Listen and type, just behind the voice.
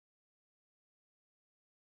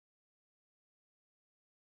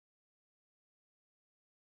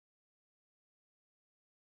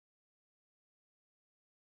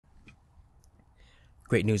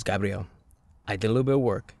Great news, Gabriel. I did a little bit of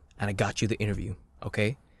work and I got you the interview,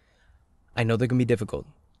 okay? I know they're gonna be difficult,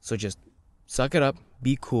 so just suck it up,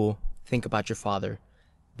 be cool, think about your father.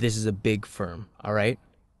 This is a big firm, all right?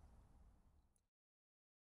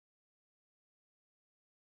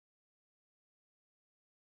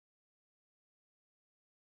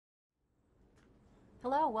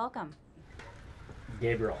 Hello, welcome.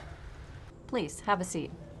 Gabriel. Please, have a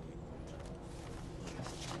seat.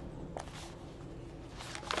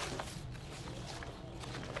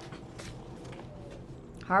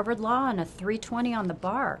 Harvard Law and a 320 on the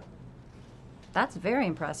bar. That's very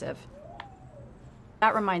impressive.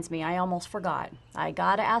 That reminds me, I almost forgot. I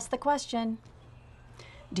gotta ask the question.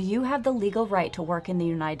 Do you have the legal right to work in the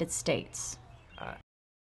United States?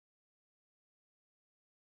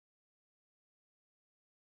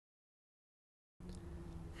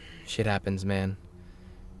 Shit happens, man.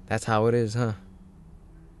 That's how it is, huh?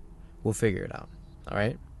 We'll figure it out, all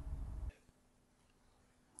right?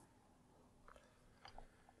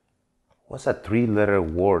 What's a three-letter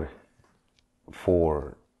word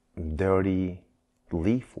for dirty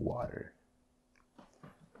leaf water?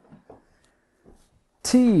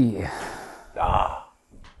 T. Duh.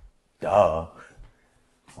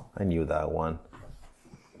 I knew that one.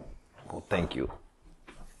 Well, thank you.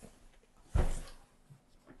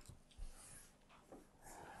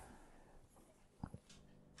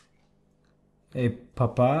 Hey,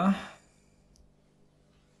 Papa.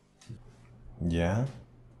 Yeah?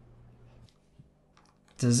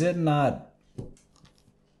 Does it not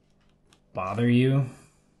bother you?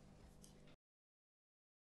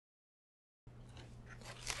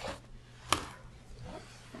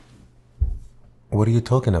 What are you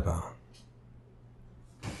talking about?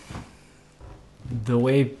 The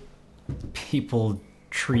way people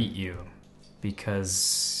treat you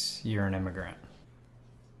because you're an immigrant.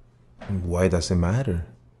 Why does it matter?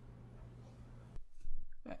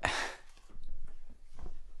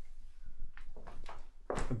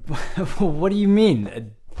 What do you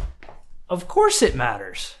mean? Of course it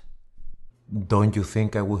matters. Don't you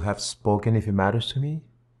think I would have spoken if it matters to me?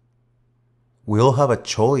 We all have a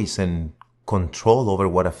choice and control over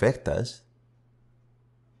what affects us.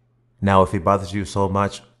 Now, if it bothers you so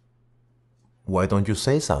much, why don't you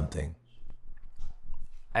say something?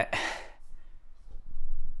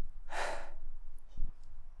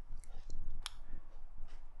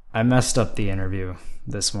 I messed up the interview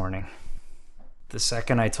this morning. The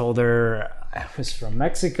second I told her I was from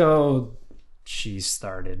Mexico, she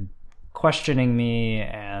started questioning me,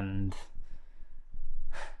 and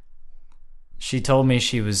she told me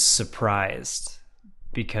she was surprised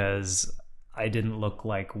because I didn't look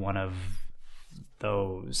like one of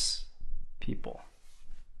those people.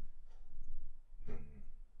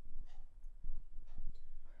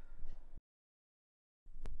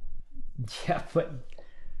 Yeah, but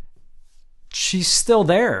she's still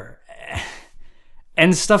there.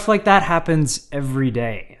 And stuff like that happens every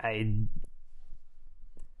day.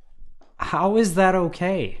 How is that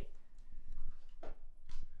okay?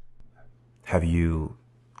 Have you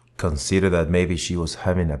considered that maybe she was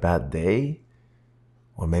having a bad day?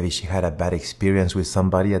 Or maybe she had a bad experience with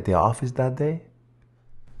somebody at the office that day?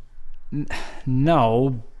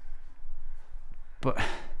 No, but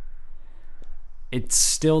it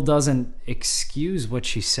still doesn't excuse what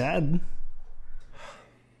she said.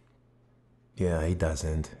 Yeah, it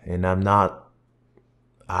doesn't. And I'm not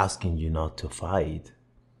asking you not to fight.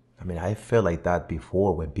 I mean, I felt like that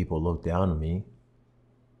before when people looked down on me.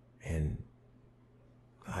 And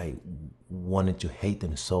I wanted to hate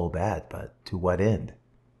them so bad, but to what end?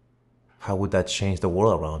 How would that change the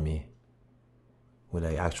world around me? Would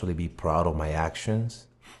I actually be proud of my actions?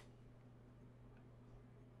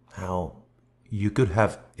 How you could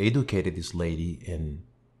have educated this lady and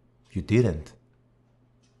you didn't.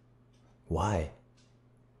 Why?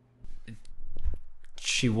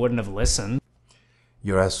 She wouldn't have listened.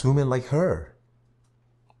 You're assuming like her.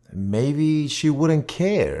 Maybe she wouldn't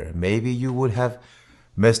care. Maybe you would have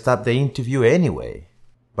messed up the interview anyway.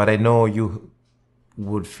 But I know you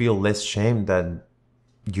would feel less shame than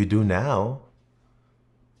you do now.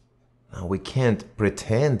 Now, we can't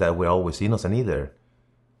pretend that we're always innocent either.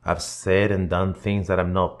 I've said and done things that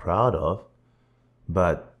I'm not proud of,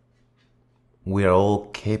 but we are all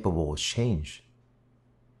capable of change.